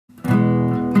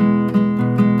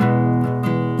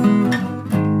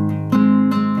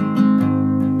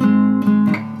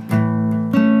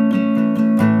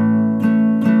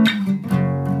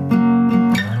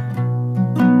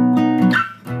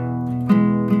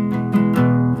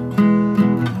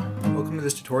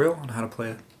tutorial on how to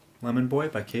play Lemon Boy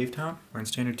by Cavetown. We're in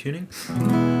standard tuning.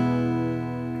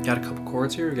 Got a couple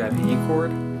chords here. We got an E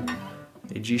chord,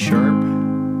 a G sharp,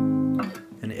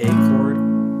 an A chord,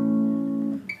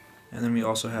 and then we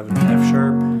also have an F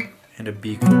sharp and a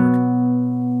B chord.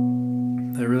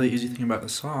 The really easy thing about the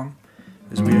song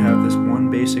is we have this one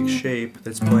basic shape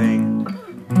that's playing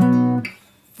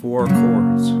 4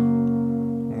 chords.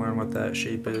 We'll learn what that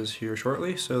shape is here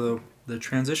shortly. So the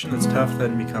transition that's tough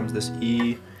then becomes this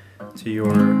E to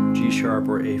your G sharp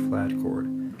or A flat chord.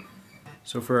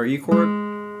 So for our E chord,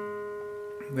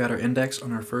 we got our index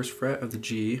on our first fret of the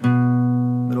G,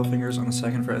 middle fingers on the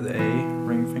second fret of the A,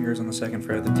 ring fingers on the second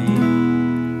fret of the D.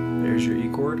 There's your E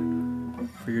chord.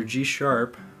 For your G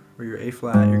sharp or your A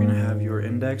flat, you're going to have your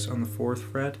index on the 4th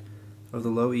fret of the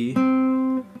low E,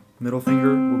 middle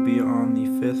finger will be on the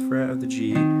 5th fret of the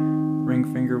G, ring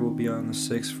finger will be on the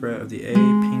 6th fret of the A,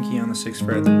 pinky on the 6th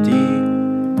fret of the D,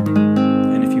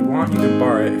 and if you want you can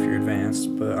bar it if you're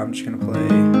advanced, but I'm just going to play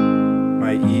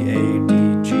my E, A, D,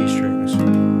 G strings.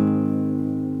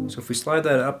 So if we slide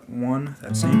that up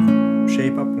that same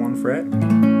shape up 1 fret,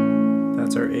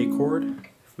 that's our A chord.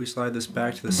 If we slide this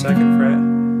back to the 2nd fret,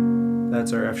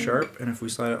 that's our F sharp, and if we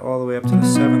slide it all the way up to the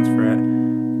 7th fret,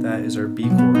 that is our B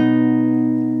chord.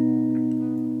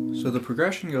 So the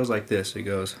progression goes like this. It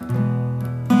goes. So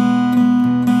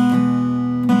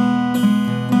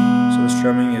the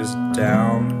strumming is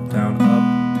down, down, up,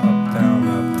 up, down,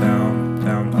 up, down,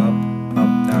 down, up,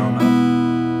 down, up.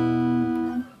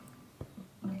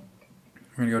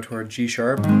 We're going to go to our G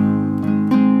sharp, to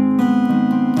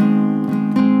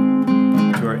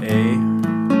our A,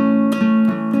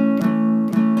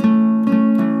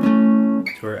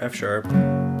 to our F sharp, to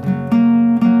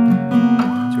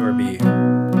our B.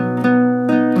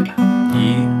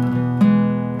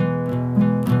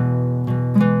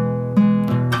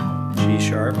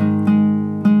 Sharp, A,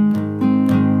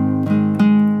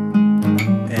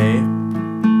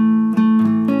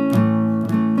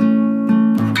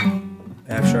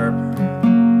 F sharp,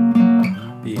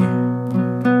 B.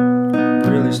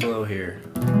 Really slow here.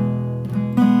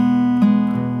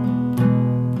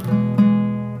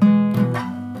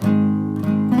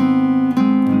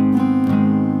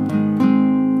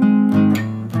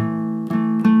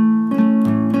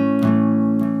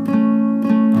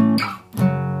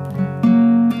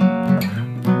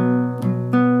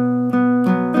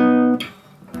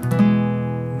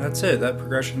 That's it. That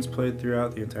progression's played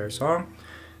throughout the entire song.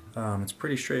 It's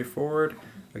pretty straightforward.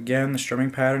 Again, the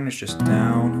strumming pattern is just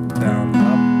down, down,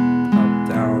 up, up,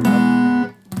 down,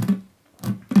 up.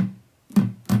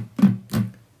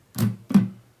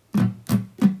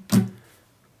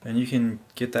 And you can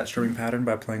get that strumming pattern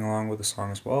by playing along with the song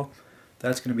as well.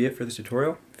 That's going to be it for this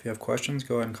tutorial. If you have questions,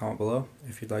 go ahead and comment below.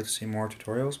 If you'd like to see more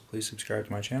tutorials, please subscribe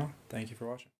to my channel. Thank you for watching.